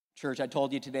Church, I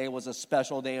told you today was a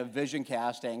special day of vision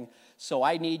casting, so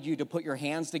I need you to put your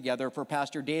hands together for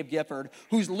Pastor Dave Gifford,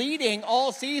 who's leading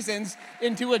All Seasons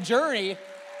into a journey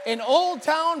in Old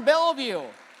Town Bellevue,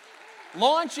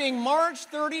 launching March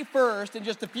 31st in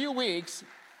just a few weeks.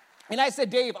 And I said,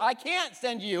 Dave, I can't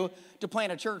send you to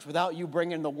plant a church without you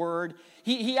bringing the word.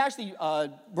 He actually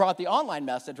brought the online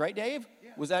message, right, Dave?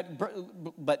 Yeah. Was that?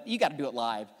 But you got to do it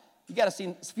live. You got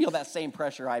to feel that same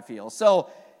pressure I feel. So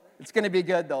it's going to be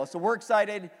good, though. So we're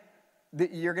excited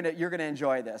that you're gonna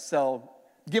enjoy this. So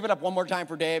give it up one more time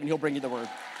for Dave, and he'll bring you the word.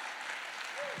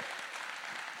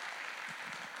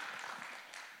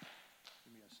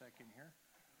 Give me a second here.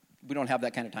 We don't have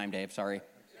that kind of time, Dave. Sorry.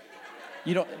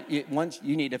 You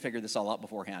need to figure this all out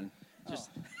beforehand.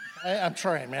 I'm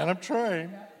trying, man. I'm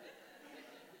trying.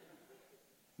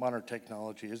 Modern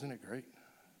technology, isn't it great?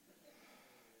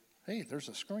 Hey, there's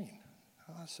a screen.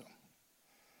 Awesome.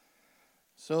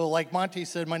 So like Monty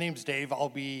said, my name's Dave. I'll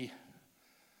be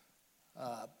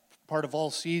part of All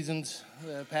Seasons,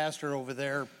 pastor over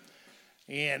there.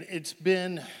 And it's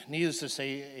been, needless to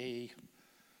say, a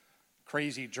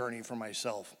crazy journey for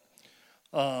myself.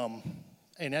 And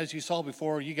as you saw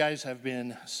before, you guys have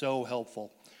been so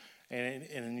helpful.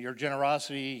 And your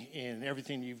generosity and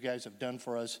everything you guys have done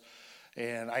for us.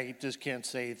 And I just can't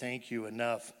say thank you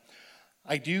enough.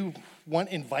 I do want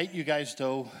to invite you guys,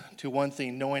 though, to one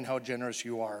thing, knowing how generous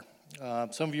you are.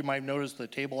 Some of you might notice the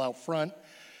table out front.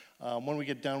 When we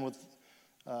get done with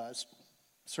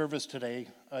service today,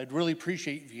 I'd really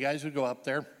appreciate if you guys would go up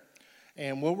there.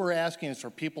 And what we're asking is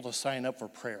for people to sign up for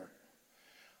prayer.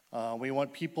 We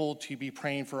want people to be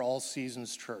praying for All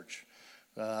Seasons Church.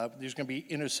 There's going to be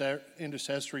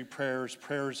intercessory prayers,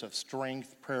 prayers of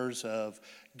strength, prayers of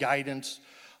guidance,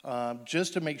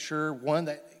 just to make sure, one,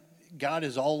 that God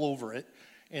is all over it,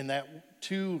 and that,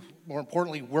 two, more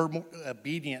importantly, we're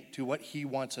obedient to what he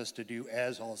wants us to do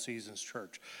as All Seasons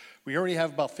Church. We already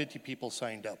have about 50 people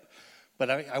signed up,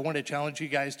 but I want to challenge you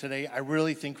guys today. I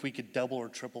really think we could double or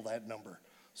triple that number.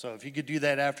 So if you could do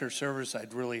that after service,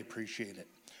 I'd really appreciate it.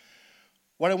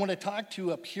 What I want to talk to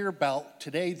you up here about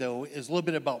today, though, is a little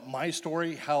bit about my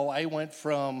story, how I went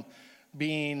from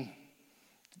being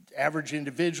average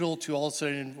individual to all of a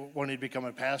sudden wanting to become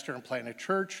a pastor and plant a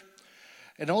church.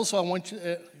 And also I want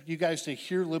you guys to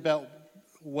hear a little about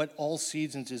what All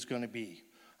Seasons is going to be.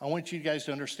 I want you guys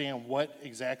to understand what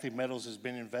exactly Meadows has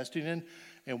been investing in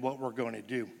and what we're going to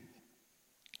do.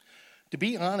 To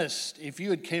be honest, if you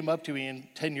had came up to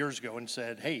me 10 years ago and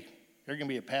said, hey, you're going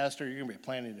to be a pastor, you're going to be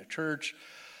planting a church,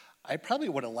 I probably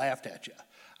would have laughed at you.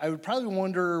 I would probably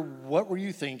wonder, what were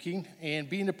you thinking? And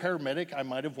being a paramedic, I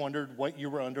might have wondered what you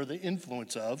were under the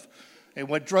influence of and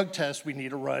what drug tests we need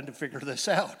to run to figure this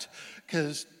out.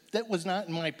 Because that was not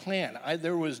in my plan.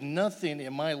 There was nothing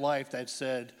in my life that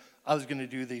said I was going to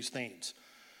do these things.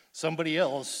 Somebody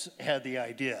else had the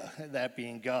idea, that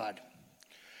being God.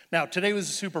 Now, today was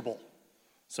the Super Bowl.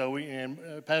 So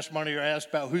Pastor Monty asked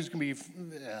about who's going to be,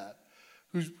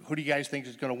 who do you guys think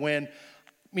is going to win?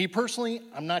 Me personally,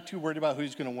 I'm not too worried about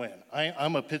who's going to win.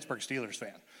 I'm a Pittsburgh Steelers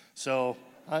fan. So,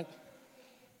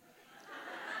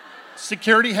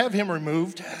 security, have him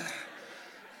removed.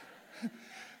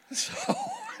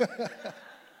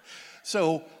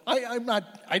 So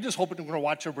I just hope we're going to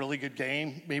watch a really good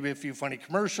game, maybe a few funny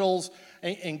commercials,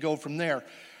 and go from there.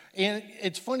 And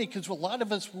it's funny because a lot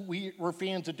of us, we're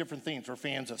fans of different things. We're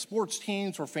fans of sports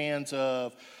teams. We're fans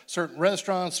of certain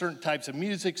restaurants, certain types of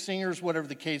music, singers, whatever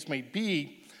the case may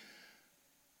be.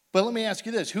 But let me ask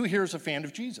you this. Who here is a fan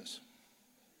of Jesus?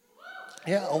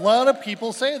 Yeah, a lot of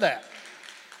people say that.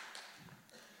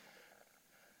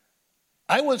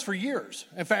 I was for years.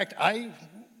 In fact, I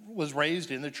was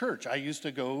raised in the church. I used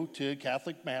to go to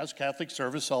Catholic Mass, Catholic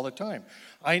service all the time.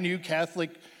 I knew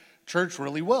Catholic church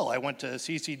really well. I went to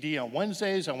CCD on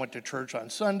Wednesdays. I went to church on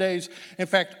Sundays. In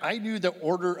fact, I knew the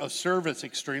order of service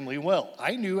extremely well.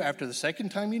 I knew after the second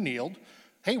time you kneeled,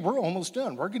 hey, we're almost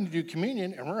done. We're going to do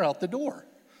communion, and we're out the door.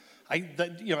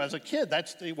 As a kid,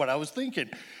 that's what I was thinking.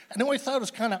 And what I thought was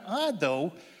kind of odd,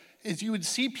 though, is you would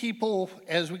see people,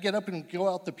 as we get up and go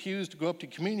out the pews to go up to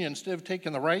communion, instead of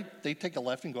taking the right, they take a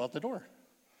left and go out the door.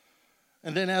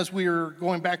 And then as we were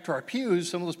going back to our pews,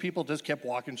 some of those people just kept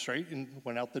walking straight and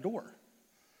went out the door.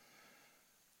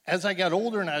 As I got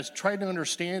older and I was trying to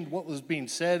understand what was being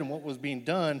said and what was being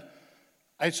done,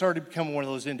 I started becoming one of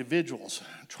those individuals.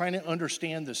 Trying to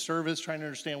understand the service, trying to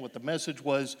understand what the message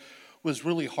was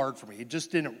really hard for me. It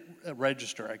just didn't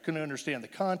register. I couldn't understand the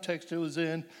context it was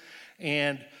in,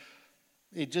 and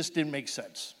it just didn't make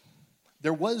sense.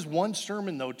 There was one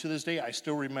sermon, though, to this day I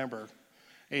still remember,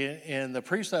 and the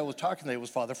priest that was talking today was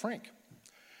Father Frank.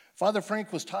 Father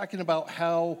Frank was talking about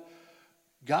how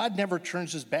God never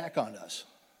turns his back on us,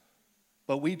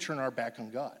 but we turn our back on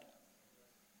God.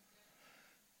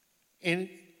 And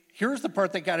here's the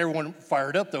part that got everyone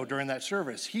fired up, though, during that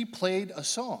service. He played a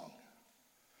song.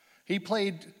 He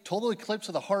played Total Eclipse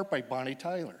of the Heart by Bonnie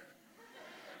Tyler.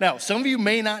 Now, some of you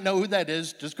may not know who that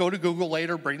is. Just go to Google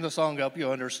later, bring the song up,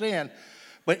 you'll understand.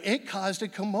 But it caused a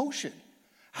commotion.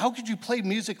 How could you play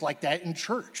music like that in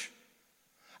church?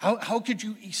 How could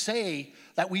you say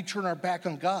that we turn our back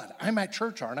on God? I'm at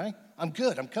church, aren't I? I'm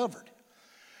good, I'm covered.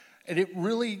 And it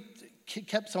really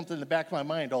kept something in the back of my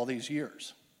mind all these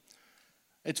years.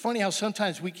 It's funny how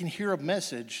sometimes we can hear a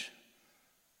message,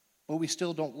 but we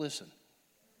still don't listen.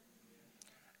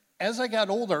 As I got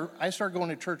older, I started going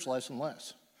to church less and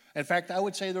less. In fact, I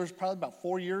would say there was probably about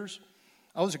 4 years,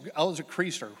 I was a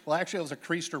creaster. Well, actually, I was a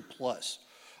creaster plus.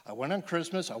 I went on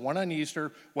Christmas, I went on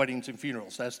Easter, weddings and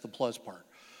funerals. That's the plus part.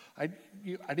 I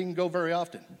didn't go very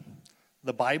often.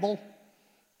 The Bible,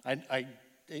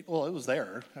 it was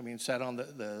there. I mean, sat on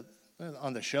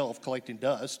the shelf collecting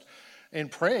dust. And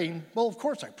praying, well, of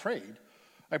course I prayed.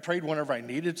 I prayed whenever I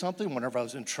needed something, whenever I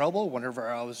was in trouble, whenever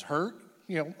I was hurt.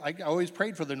 I always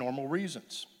prayed for the normal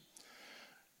reasons.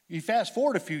 You fast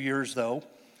forward a few years, though,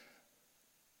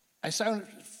 I started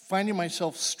finding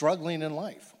myself struggling in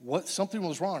life. Something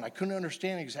was wrong. I couldn't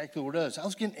understand exactly what it was. I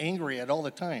was getting angry at all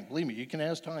the time. Believe me, you can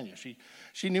ask Tanya.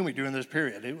 She knew me during this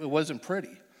period. It wasn't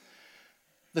pretty.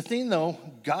 The thing, though,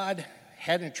 God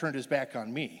hadn't turned his back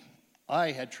on me.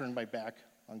 I had turned my back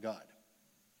on God.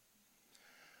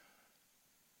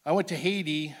 I went to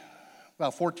Haiti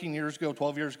about 14 years ago,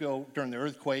 12 years ago during the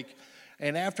earthquake.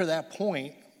 And after that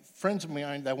point, friends of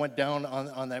mine that went down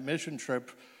on that mission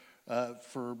trip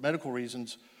for medical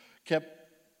reasons kept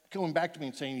coming back to me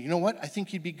and saying, you know what, I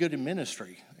think you'd be good in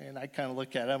ministry. And I kind of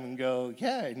look at them and go,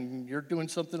 yeah, and you're doing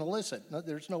something illicit. No,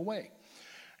 there's no way.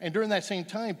 And during that same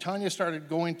time, Tanya started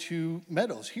going to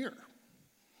Meadows here.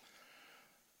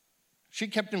 She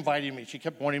kept inviting me. She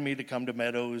kept wanting me to come to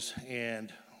Meadows.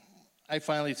 And I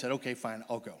finally said, okay, fine,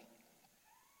 I'll go.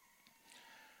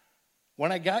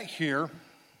 When I got here,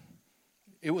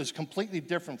 it was completely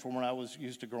different from what I was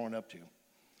used to growing up to.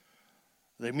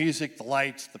 The music, the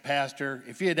lights, the pastor.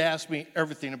 If he had asked me,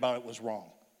 everything about it was wrong.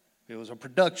 It was a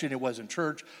production. It wasn't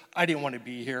church. I didn't want to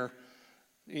be here.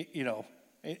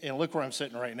 And look where I'm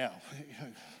sitting right now.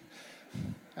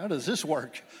 How does this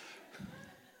work?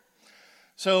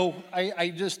 So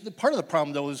part of the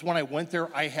problem, though, is when I went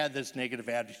there, I had this negative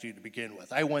attitude to begin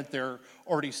with. I went there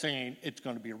already saying it's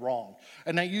going to be wrong.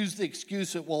 And I used the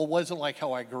excuse that, well, it wasn't like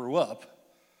how I grew up,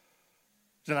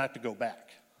 to not to go back.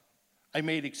 I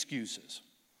made excuses.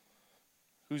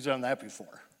 Who's done that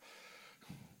before?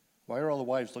 Why are all the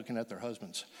wives looking at their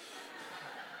husbands?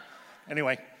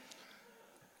 Anyway,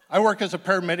 I work as a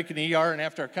paramedic in the ER, and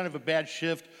after kind of a bad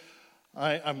shift,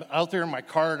 I'm out there in my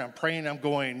car, and I'm praying. I'm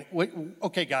going,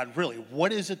 okay, God, really,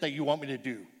 what is it that you want me to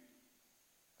do?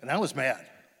 And I was mad.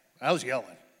 I was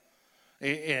yelling.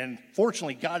 And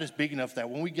fortunately, God is big enough that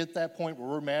when we get to that point where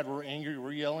we're mad, we're angry,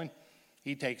 we're yelling,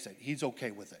 he takes it. He's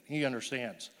okay with it. He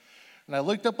understands. And I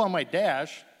looked up on my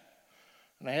dash,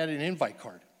 and I had an invite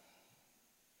card.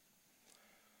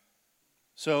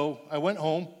 So I went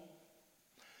home,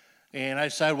 and I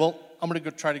decided, well, I'm going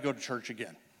to try to go to church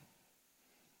again.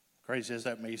 Crazy as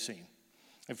that may seem.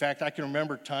 In fact, I can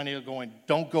remember Tanya going,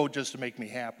 don't go just to make me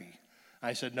happy.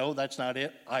 I said, no, that's not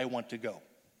it. I want to go.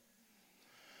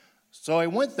 So I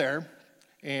went there,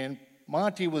 and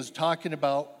Monty was talking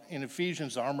about, in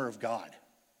Ephesians, the armor of God.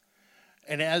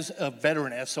 And as a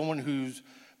veteran, as someone who's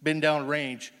been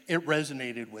downrange, it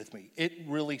resonated with me. It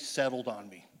really settled on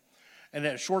me. And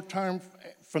at a short time,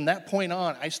 from that point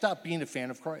on, I stopped being a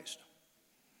fan of Christ.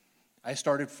 I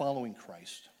started following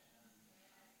Christ.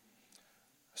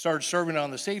 I started serving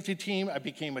on the safety team. I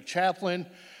became a chaplain.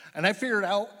 And I figured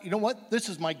out, you know what? This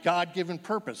is my God-given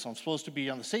purpose. I'm supposed to be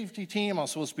on the safety team. I'm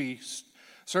supposed to be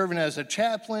serving as a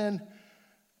chaplain.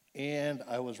 And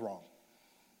I was wrong.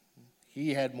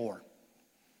 He had more.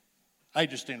 I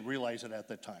just didn't realize it at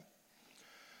that time.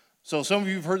 So some of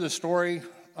you have heard the story.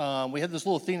 We had this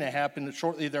little thing that happened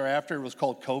shortly thereafter. It was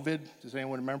called COVID. Does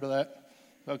anyone remember that?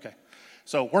 Okay.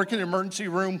 So working in an emergency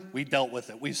room, we dealt with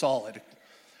it. We saw it.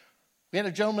 We had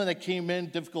a gentleman that came in,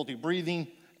 difficulty breathing,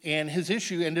 and his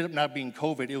issue ended up not being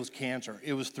COVID. It was cancer.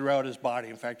 It was throughout his body.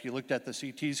 In fact, you looked at the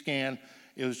CT scan,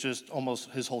 it was just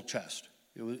almost his whole chest.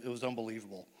 It was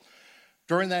unbelievable.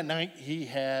 During that night, he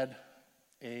had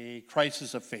a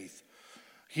crisis of faith.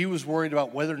 He was worried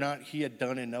about whether or not he had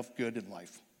done enough good in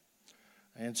life.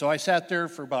 And so I sat there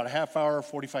for about a half hour,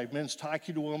 45 minutes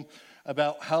talking to him.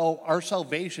 about how our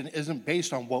salvation isn't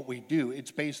based on what we do.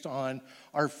 It's based on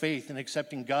our faith and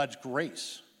accepting God's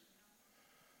grace.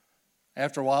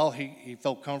 After a while, he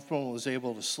felt comfortable and was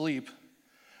able to sleep.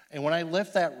 And when I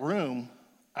left that room,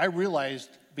 I realized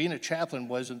being a chaplain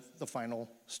wasn't the final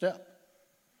step.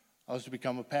 I was to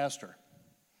become a pastor.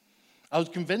 I was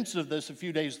convinced of this a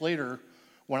few days later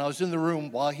when I was in the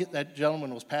room while that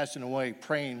gentleman was passing away,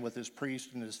 praying with his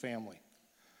priest and his family.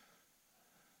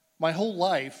 My whole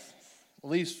life, at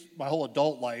least my whole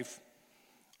adult life,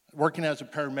 working as a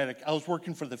paramedic, I was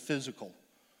working for the physical.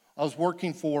 I was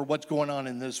working for what's going on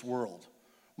in this world.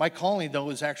 My calling, though,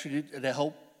 is actually to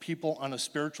help people on a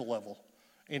spiritual level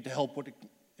and to help what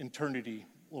eternity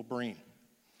will bring.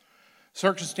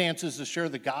 Circumstances to share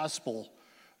the gospel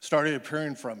started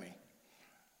appearing from me.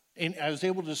 And I was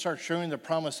able to start sharing the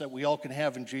promise that we all can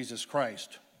have in Jesus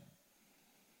Christ.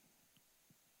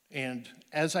 And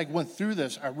as I went through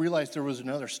this, I realized there was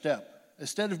another step.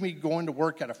 Instead of me going to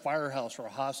work at a firehouse or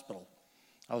a hospital,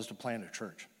 I was to plant a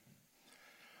church.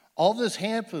 All this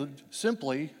happened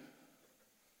simply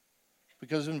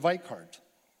because of invite cards.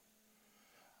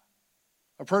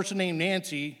 A person named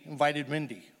Nancy invited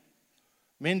Mindy.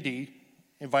 Mindy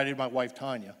invited my wife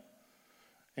Tanya.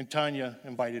 And Tanya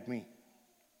invited me.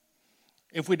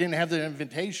 If we didn't have the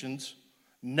invitations,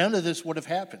 none of this would have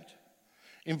happened.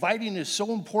 Inviting is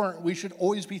so important, we should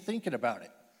always be thinking about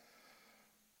it.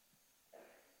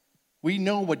 We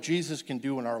know what Jesus can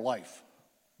do in our life.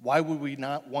 Why would we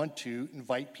not want to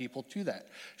invite people to that?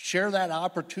 Share that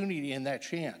opportunity and that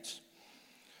chance.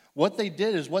 What they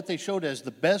did is what they showed as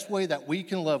the best way that we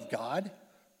can love God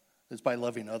is by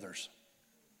loving others.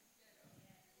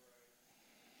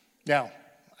 Now,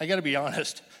 I got to be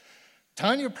honest.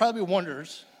 Tanya probably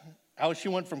wonders how she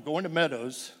went from going to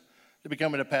Meadows to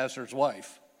becoming a pastor's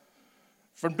wife.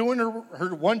 From doing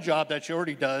her one job that she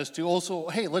already does to also,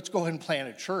 hey, let's go ahead and plant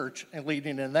a church and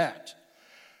leading in that.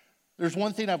 There's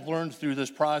one thing I've learned through this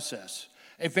process.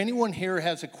 If anyone here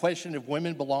has a question if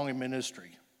women belong in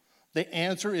ministry, the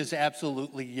answer is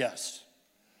absolutely yes.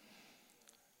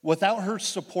 Without her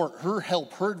support, her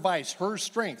help, her advice, her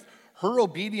strength, her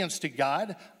obedience to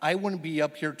God, I wouldn't be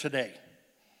up here today.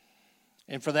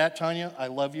 And for that, Tanya, I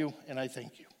love you and I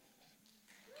thank you.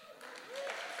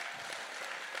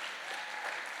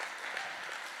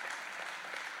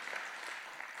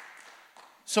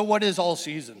 So what is All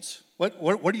Seasons?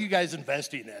 What are you guys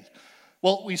investing in?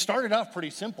 Well, we started off pretty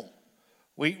simple.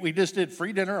 We just did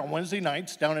free dinner on Wednesday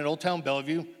nights down in Old Town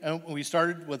Bellevue, and we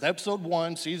started with episode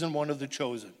 1, season 1 of The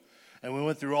Chosen. And we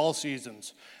went through all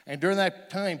seasons. And during that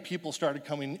time, people started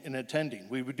coming and attending.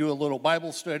 We would do a little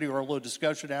Bible study or a little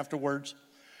discussion afterwards.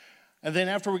 And then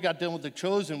after we got done with The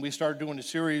Chosen, we started doing a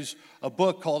series, a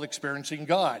book called Experiencing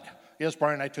God. Yes,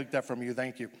 Brian, I took that from you.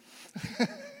 Thank you.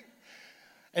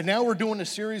 And now we're doing a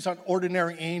series on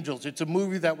Ordinary Angels. It's a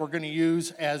movie that we're going to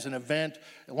use as an event.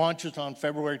 It launches on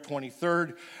February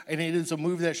 23rd. And it is a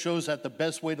movie that shows that the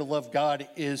best way to love God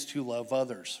is to love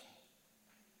others.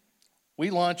 We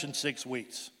launch in 6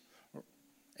 weeks.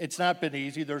 It's not been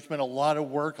easy. There's been a lot of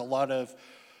work, a lot of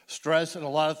stress, and a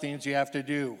lot of things you have to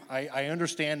do. I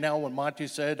understand now when Monty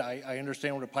said, I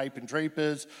understand what a pipe and drape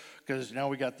is, because now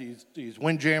we got these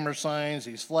windjammer signs,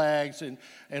 these flags,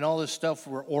 and all this stuff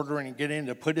we're ordering and getting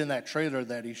to put in that trailer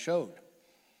that he showed.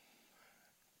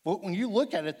 But when you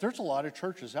look at it, there's a lot of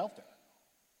churches out there.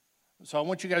 So I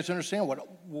want you guys to understand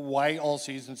why All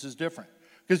Seasons is different.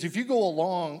 Because if you go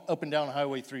along up and down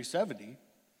Highway 370,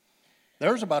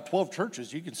 there's about 12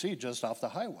 churches you can see just off the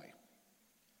highway.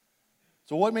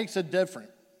 So what makes it different?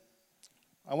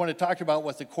 I want to talk about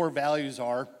what the core values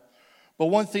are. But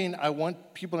one thing I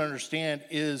want people to understand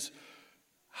is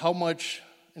how much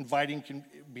inviting can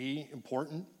be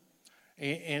important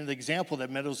and the example that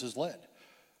Meadows has led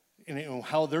and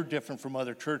how they're different from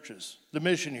other churches. The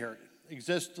mission here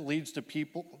exists to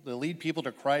lead people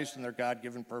to Christ and their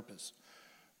God-given purpose.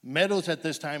 Meadows at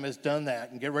this time has done that,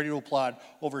 and get ready to applaud,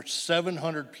 over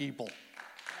 700 people.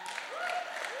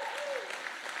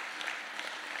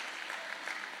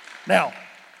 Now,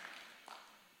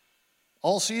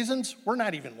 All Seasons, we're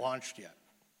not even launched yet.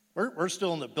 We're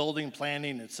still in the building,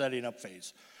 planning, and setting up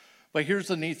phase. But here's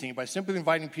the neat thing. By simply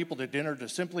inviting people to dinner, to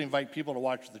simply invite people to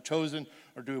watch The Chosen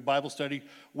or do a Bible study,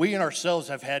 we and ourselves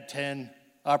have had 10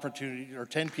 opportunities, or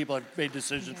 10 people have made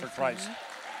decisions for Christ.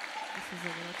 This is a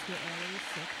little too early,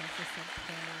 so Princess said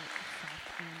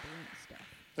soft ambient stuff.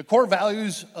 The core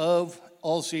values of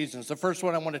All Seasons. The first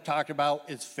one I want to talk about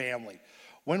is family.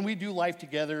 When we do life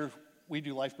together, we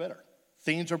do life better.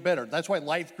 things are better. That's why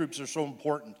life groups are so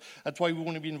important. That's why we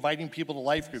want to be inviting people to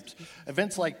life groups.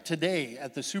 Events like today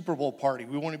at the Super Bowl party,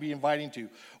 we want to be inviting to.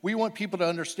 We want people to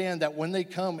understand that when they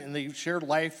come and they share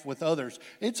life with others,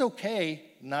 it's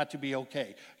okay not to be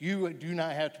okay. You do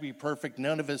not have to be perfect.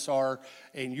 None of us are,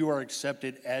 and you are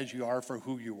accepted as you are for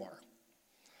who you are.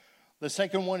 The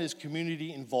second one is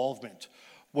community involvement.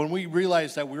 When we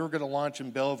realized that we were going to launch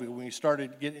in Bellevue, when we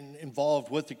started getting involved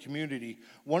with the community,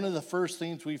 one of the first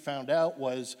things we found out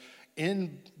was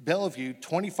in Bellevue,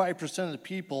 25% of the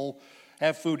people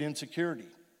have food insecurity.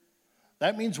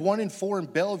 That means 1 in 4 in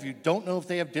Bellevue don't know if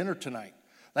they have dinner tonight.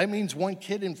 That means 1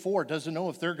 kid in 4 doesn't know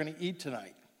if they're going to eat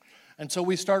tonight. And so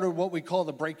we started what we call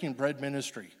the Breaking Bread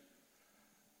Ministry.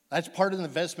 That's part of the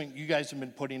investment you guys have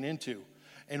been putting into.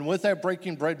 And with that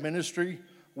Breaking Bread Ministry,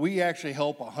 we actually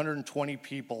help 120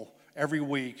 people every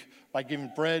week by giving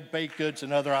bread, baked goods,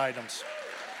 and other items.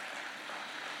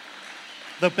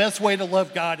 The best way to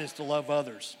love God is to love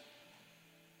others.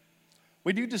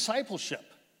 We do discipleship.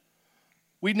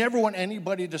 We never want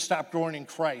anybody to stop growing in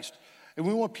Christ. And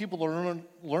we want people to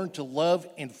learn to love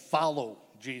and follow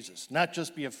Jesus, not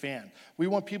just be a fan. We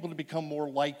want people to become more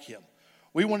like him.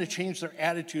 We want to change their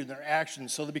attitude and their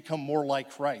actions so they become more like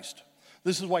Christ.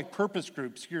 This is why purpose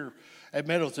groups here at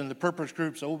Meadows and the purpose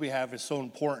groups that we have is so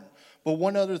important. But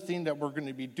one other thing that we're going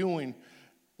to be doing,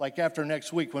 like after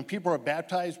next week, when people are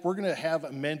baptized, we're going to have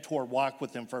a mentor walk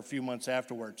with them for a few months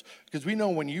afterwards. Because we know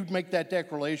when you make that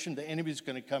declaration, the enemy's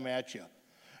going to come at you.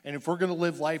 And if we're going to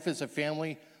live life as a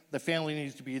family, the family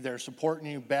needs to be there supporting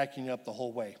you, backing you up the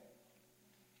whole way.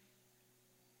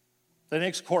 The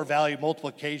next core value,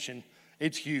 multiplication,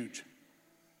 it's huge.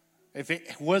 If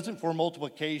it wasn't for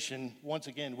multiplication, once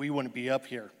again, we wouldn't be up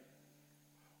here.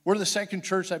 We're the second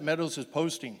church that Meadows is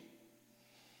posting.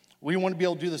 We want to be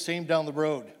able to do the same down the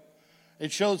road.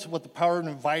 It shows what the power of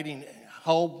inviting,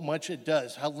 how much it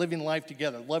does, how living life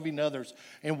together, loving others,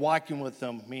 and walking with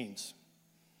them means.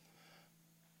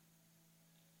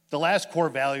 The last core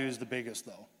value is the biggest,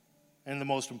 though, and the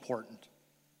most important.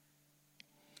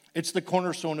 It's the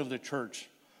cornerstone of the church,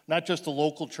 not just the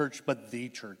local church, but the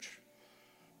church.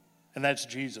 And that's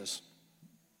Jesus.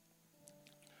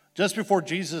 Just before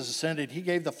Jesus ascended, he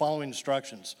gave the following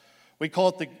instructions. We call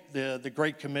it the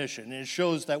Great Commission, and it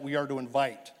shows that we are to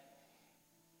invite,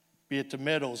 be it to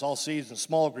Meadows, all seasons,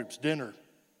 small groups, dinner.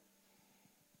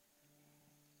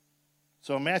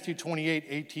 So in Matthew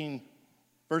 28,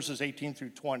 verses 18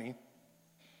 through 20,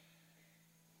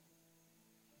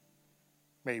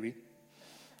 maybe,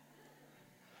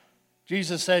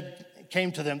 Jesus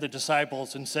came to them, the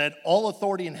disciples, and said, "All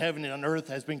authority in heaven and on earth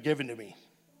has been given to me.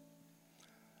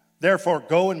 Therefore,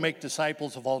 go and make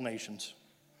disciples of all nations,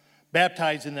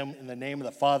 baptizing them in the name of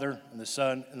the Father and the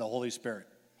Son and the Holy Spirit,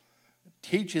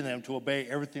 teaching them to obey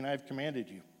everything I've commanded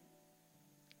you.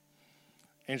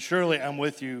 And surely I'm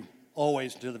with you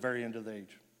always to the very end of the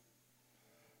age."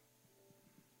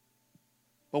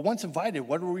 But once invited,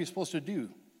 what were we supposed to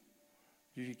do?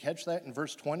 Did you catch that in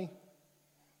verse 20?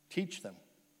 Teach them.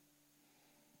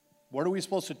 What are we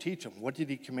supposed to teach them? What did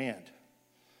he command?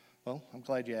 Well, I'm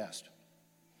glad you asked.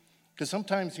 Because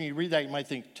sometimes when you read that, you might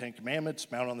think 10 Commandments,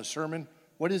 Mount on the Sermon.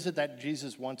 What is it that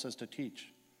Jesus wants us to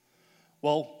teach?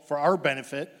 Well, for our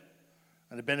benefit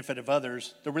and the benefit of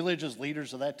others, the religious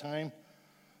leaders of that time,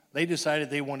 they decided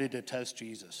they wanted to test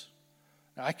Jesus.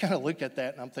 Now, I kind of look at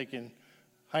that and I'm thinking,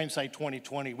 hindsight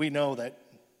 2020, we know that,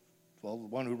 well, the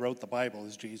one who wrote the Bible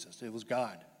is Jesus. It was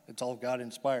God. It's all God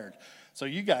inspired. So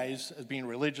you guys, as being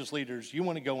religious leaders, you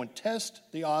want to go and test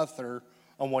the author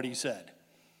on what he said.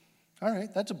 All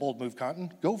right, that's a bold move,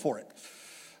 Cotton. Go for it.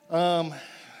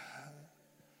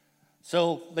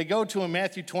 So they go to in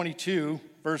Matthew 22,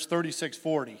 verse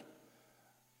 36-40.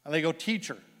 And they go,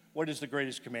 "Teacher, what is the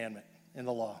greatest commandment in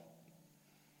the law?"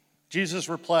 Jesus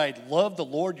replied, "Love the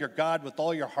Lord your God with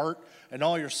all your heart and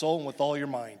all your soul and with all your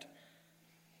mind.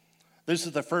 This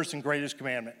is the first and greatest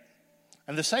commandment.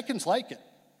 And the second's like it.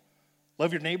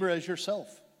 Love your neighbor as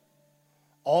yourself.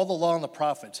 All the law and the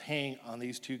prophets hang on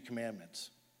these 2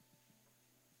 commandments."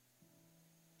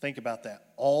 Think about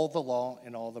that. All the law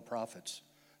and all the prophets.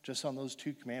 Just on those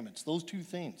 2 commandments. Those 2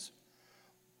 things.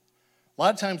 A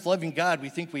lot of times loving God, we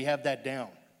think we have that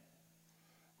down.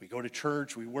 We go to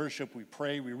church, we worship, we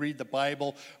pray, we read the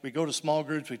Bible, we go to small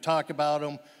groups, we talk about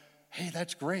them. Hey,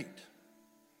 that's great.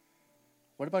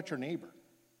 What about your neighbor?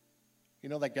 You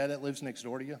know that guy that lives next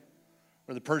door to you?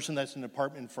 Or the person that's in the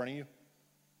apartment in front of you?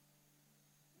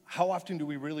 How often do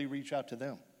we really reach out to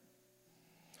them?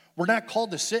 We're not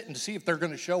called to sit and see if they're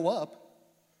going to show up.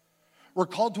 We're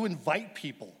called to invite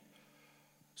people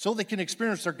so they can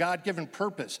experience their God-given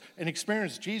purpose and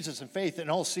experience Jesus and faith in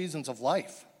all seasons of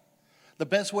life. The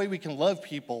best way we can love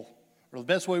people, or the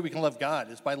best way we can love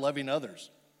God, is by loving others.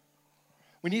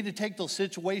 We need to take those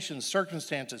situations,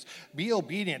 circumstances, be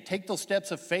obedient, take those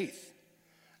steps of faith,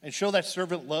 and show that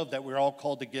servant love that we're all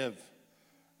called to give,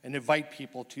 and invite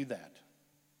people to that.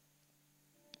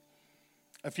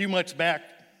 A few months back,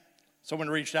 someone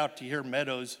reached out to here in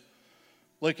Meadows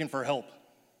looking for help.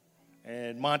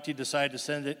 And Monty decided to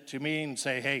send it to me and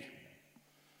say, hey,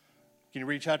 can you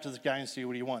reach out to this guy and see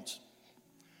what he wants?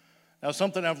 Now,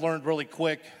 something I've learned really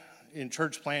quick in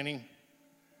church planning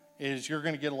is you're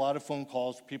going to get a lot of phone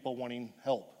calls for people wanting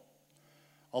help.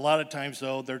 A lot of times,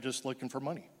 though, they're just looking for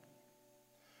money.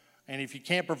 And if you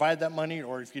can't provide that money,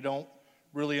 or if you don't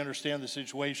really understand the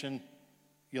situation,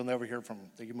 you'll never hear from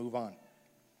them. They can move on.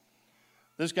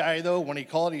 This guy, though, when he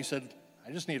called, he said,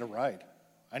 I just need a ride.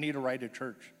 I need a ride to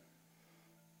church.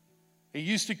 He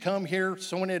used to come here.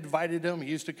 Someone had invited him.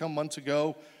 He used to come months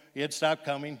ago. He had stopped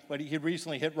coming, but he had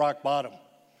recently hit rock bottom.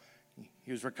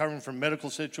 He was recovering from medical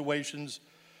situations,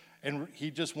 and he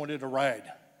just wanted a ride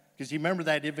because he remembered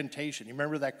that invitation. He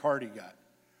remembered that card he got,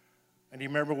 and he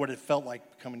remembered what it felt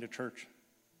like coming to church.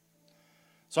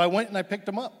 So I went and I picked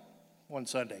him up one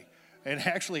Sunday, and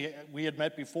actually we had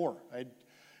met before.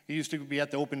 He used to be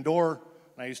at the open door,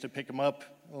 and I used to pick him up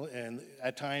and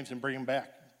at times and bring him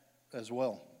back as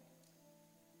well.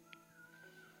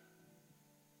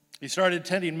 He started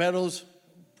attending Meadows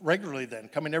regularly then,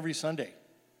 coming every Sunday.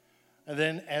 And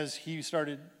then as he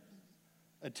started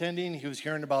attending, he was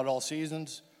hearing about All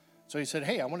Seasons. So he said,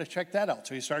 hey, I want to check that out.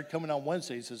 So he started coming on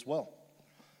Wednesdays as well.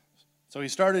 So he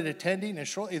started attending, and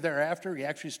shortly thereafter, he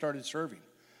actually started serving.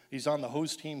 He's on the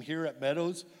host team here at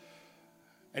Meadows,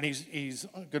 and he's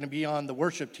going to be on the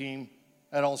worship team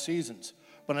at All Seasons.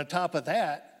 But on top of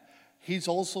that, he's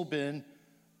also been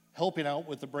helping out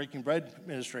with the Breaking Bread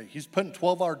ministry. He's putting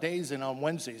 12-hour days in on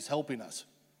Wednesdays helping us.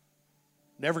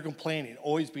 Never complaining,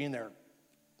 always being there,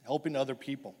 helping other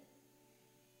people.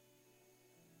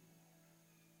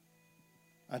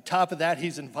 On top of that,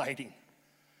 he's inviting.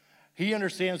 He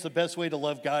understands the best way to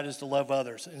love God is to love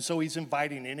others. And so he's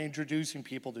inviting and introducing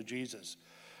people to Jesus.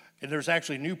 And there's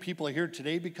actually new people here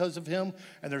today because of him,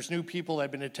 and there's new people that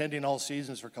have been attending All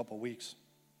Seasons for a couple of weeks.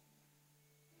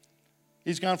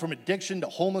 He's gone from addiction to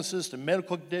homelessness to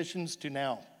medical conditions to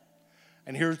now.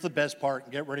 And here's the best part,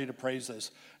 and get ready to praise this.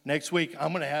 Next week, I'm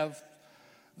going to have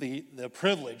the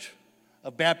privilege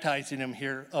of baptizing him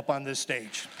here up on this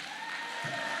stage.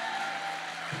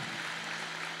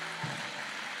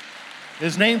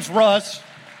 His name's Russ.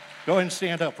 Go ahead and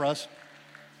stand up, Russ.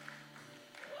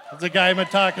 That's the guy I've been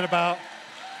talking about.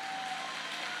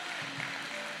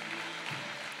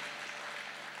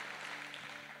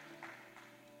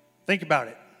 Think about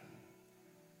it.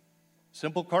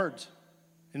 Simple cards,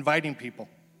 inviting people.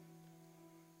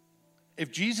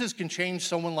 If Jesus can change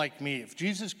someone like me, if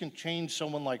Jesus can change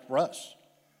someone like Russ,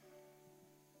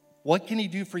 what can he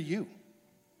do for you?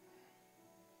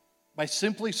 By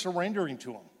simply surrendering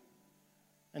to him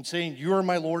and saying, you are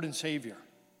my Lord and Savior.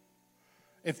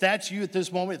 If that's you at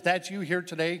this moment, if that's you here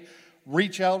today,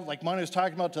 reach out, like Monty was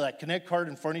talking about, to that Connect card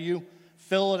in front of you.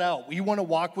 Fill it out. We want to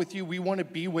walk with you. We want to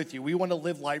be with you. We want to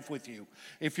live life with you.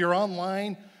 If you're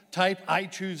online, type I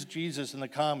choose Jesus in the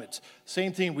comments.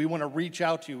 Same thing. We want to reach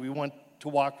out to you. We want to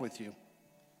walk with you.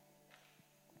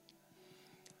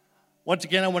 Once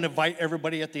again, I want to invite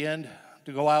everybody at the end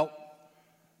to go out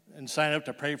and sign up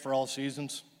to pray for All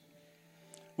Seasons.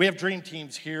 We have dream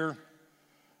teams here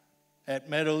at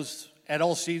Meadows. At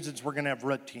All Seasons, we're going to have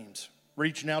root teams,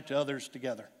 reaching out to others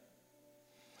together.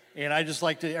 And I just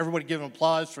like to everybody give them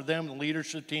applause for them, the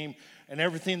leadership team, and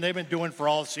everything they've been doing for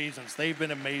All Seasons. They've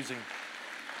been amazing.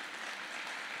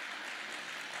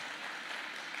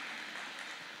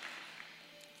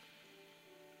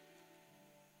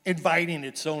 Inviting,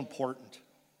 it's so important.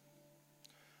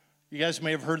 You guys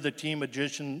may have heard the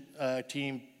magician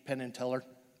team, Penn and Teller.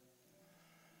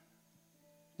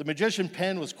 The magician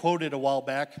Penn was quoted a while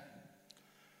back,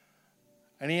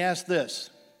 and he asked this: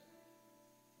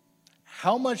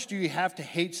 how much do you have to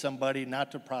hate somebody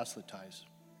not to proselytize?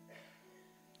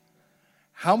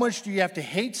 How much do you have to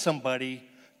hate somebody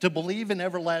to believe in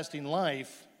everlasting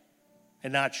life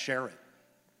and not share it?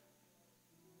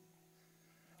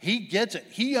 He gets it.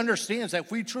 He understands that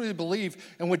if we truly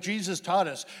believe in what Jesus taught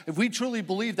us, if we truly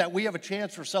believe that we have a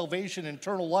chance for salvation and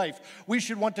eternal life, we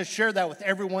should want to share that with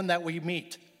everyone that we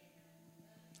meet.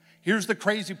 Here's the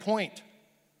crazy point.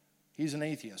 He's an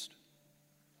atheist.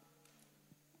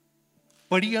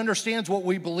 But he understands what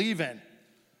we believe in.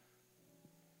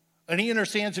 And he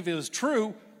understands if it was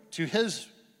true to his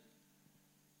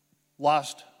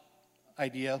lost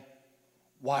idea,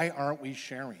 why aren't we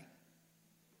sharing?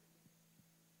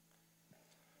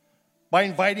 By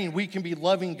inviting, we can be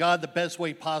loving God the best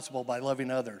way possible by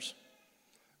loving others.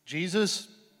 Jesus,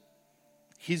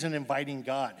 he's an inviting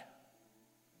God.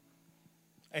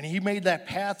 And he made that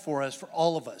path for us, for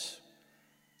all of us.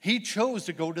 He chose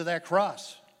to go to that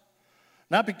cross.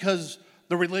 Not because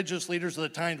the religious leaders of the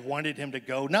time wanted him to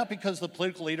go, not because the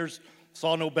political leaders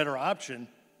saw no better option.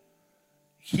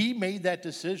 He made that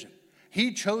decision.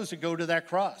 He chose to go to that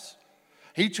cross.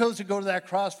 He chose to go to that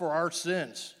cross for our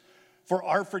sins, for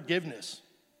our forgiveness.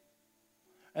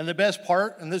 And the best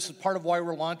part, and this is part of why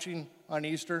we're launching on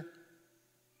Easter,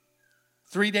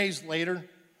 3 days later,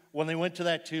 when they went to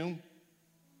that tomb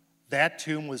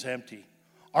was empty.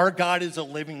 Our God is a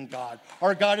living God.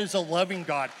 Our God is a loving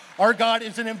God. Our God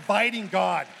is an inviting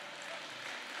God.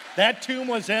 That tomb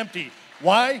was empty.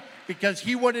 Why? Because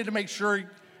he wanted to make sure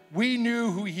we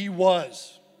knew who he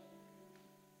was.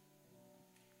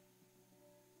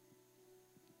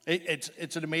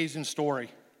 It's an amazing story.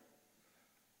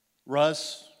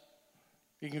 Russ,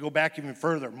 you can go back even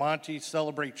further. Monty,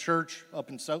 Celebrate Church up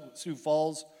in Sioux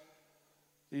Falls.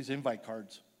 These invite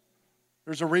cards.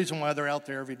 There's a reason why they're out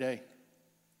there every day.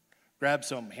 Grab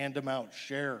some, hand them out,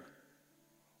 share.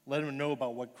 Let them know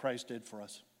about what Christ did for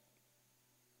us.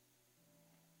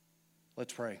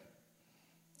 Let's pray.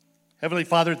 Heavenly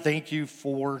Father, thank you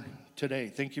for today.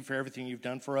 Thank you for everything you've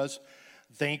done for us.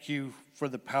 Thank you for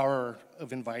the power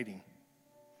of inviting.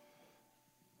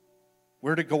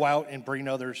 We're to go out and bring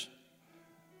others.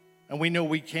 And we know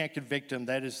we can't convict them.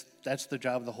 That's the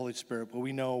job of the Holy Spirit. But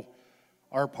we know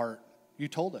our part. You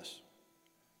told us.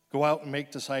 Go out and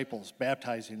make disciples,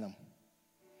 baptizing them.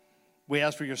 We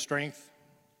ask for your strength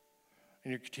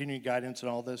and your continuing guidance in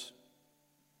all this.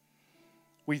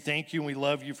 We thank you and we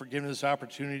love you for giving us this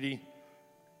opportunity,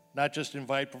 not just to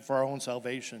invite, but for our own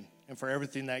salvation and for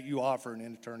everything that you offer in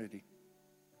eternity.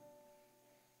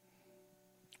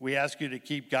 We ask you to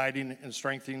keep guiding and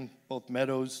strengthening both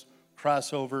Meadows,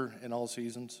 Crossover, and All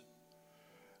Seasons.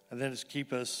 And then just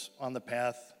keep us on the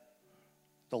path,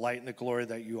 the light and the glory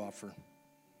that you offer.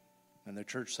 And the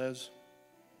church says,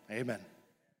 amen.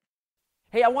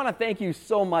 Hey, I want to thank you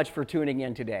so much for tuning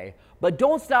in today. But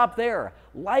don't stop there.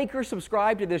 Like or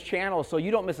subscribe to this channel so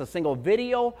you don't miss a single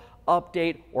video,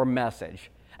 update, or message.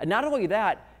 And not only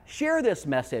that, share this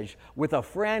message with a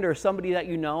friend or somebody that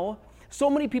you know. So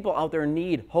many people out there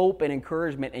need hope and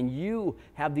encouragement, and you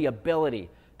have the ability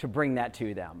to bring that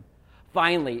to them.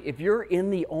 Finally, if you're in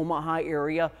the Omaha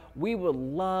area, we would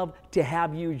love to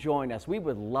have you join us. We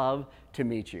would love to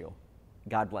meet you.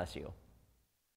 God bless you.